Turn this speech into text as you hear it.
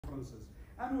conferences.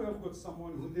 And we have got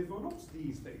someone who develops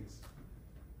these things.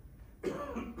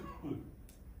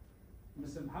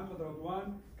 Mr. Mohammed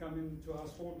Radwan coming to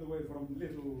us all the way from a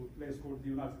little place called the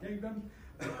United Kingdom.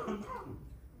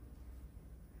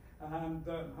 And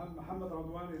Mohammed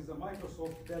Radwan is the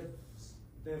Microsoft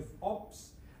DevOps,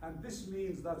 and this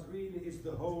means that really is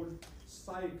the whole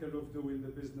cycle of doing the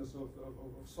business of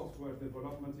software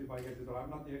development, if I get it right. I'm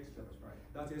not the expert. Right.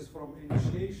 That is from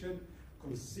initiation,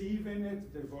 conceiving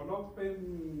it,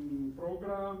 developing,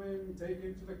 programming,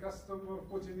 taking to the customer,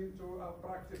 putting into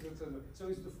practice, etc. So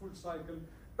it's the full cycle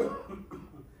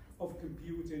of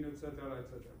computing, etc.,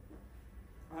 etc.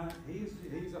 And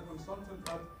he's a consultant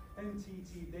at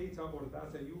NTT Data or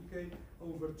Data UK,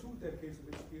 over 2 decades of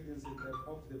experience in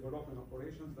DevOps development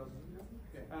operations,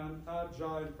 and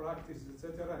agile practices,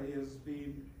 etc. He has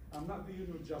been, I'm not doing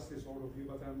you justice, all of you,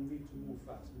 but I need to move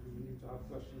fast because we need to have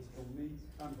questions from me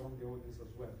and from the audience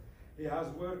as well. He has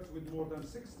worked with more than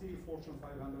 60 Fortune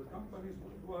 500 companies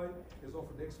worldwide. He has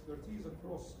offered expertise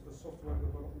across the software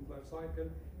development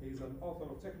lifecycle. He is an author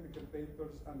of technical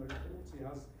papers and reports. He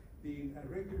has been a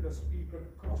regular speaker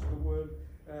across the world,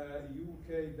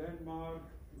 UK, Denmark,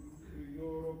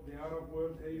 Europe, the Arab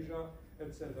world, Asia,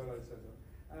 etc., etc.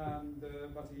 And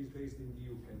but he's based in the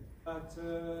UK. But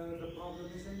the problem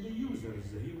is in the users,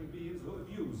 the human beings who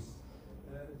abuse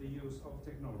the use of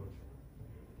technology.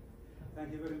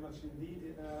 Thank you very much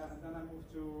indeed. And then I move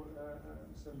to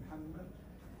Mr. Mohammed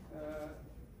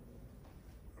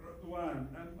Radwan.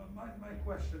 And my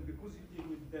question, because you deal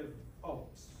with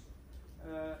DevOps,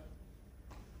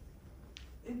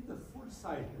 in the full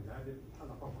cycle,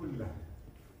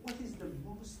 what is the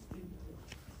most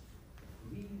important,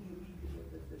 really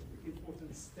the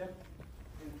important step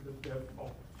in the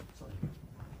DevOps? Sorry.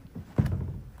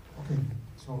 Okay,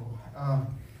 so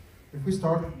if we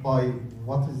start by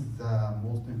what is the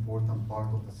most important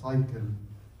part of the cycle,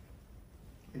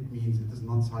 it means it is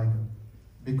not cycle,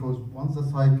 because once the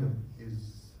cycle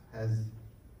has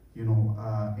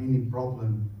any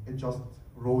problem, it just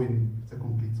ruins the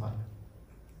complete cycle.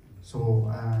 So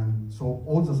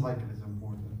all the cycle is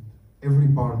important. Every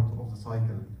part of the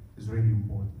cycle is really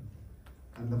important.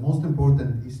 And the most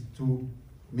important is to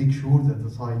make sure that the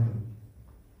cycle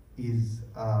is,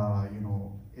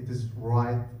 it is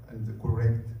right and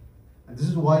correct. And this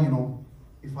is why,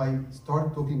 if I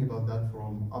start talking about that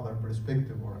from other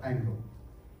perspective or angle,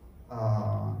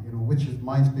 which is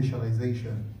my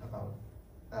specialization about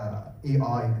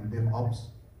AI and DevOps,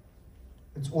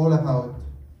 it's all about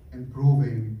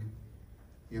improving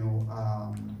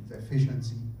the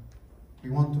efficiency. We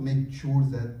want to make sure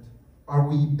that, are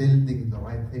we building the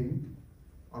right thing?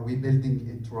 Are we building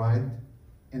it right,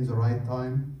 in the right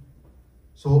time?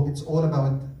 So it's all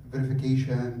about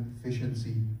verification,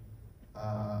 efficiency,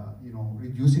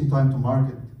 reducing time to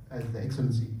market, as the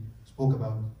Excellency spoke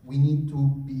about. We need to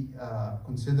be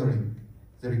considering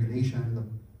the regulation, the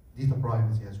data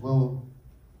privacy as well,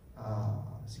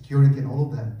 security and all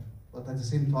of that. But at the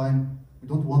same time, we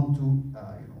don't want to,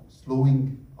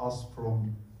 slowing us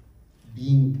from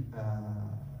being,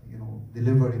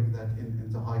 delivering that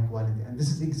in the high quality. And this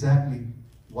is exactly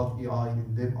what AI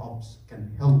and DevOps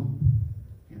can help,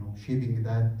 shaping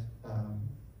that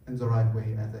in the right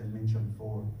way, as I mentioned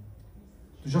before.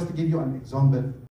 To just give you an example,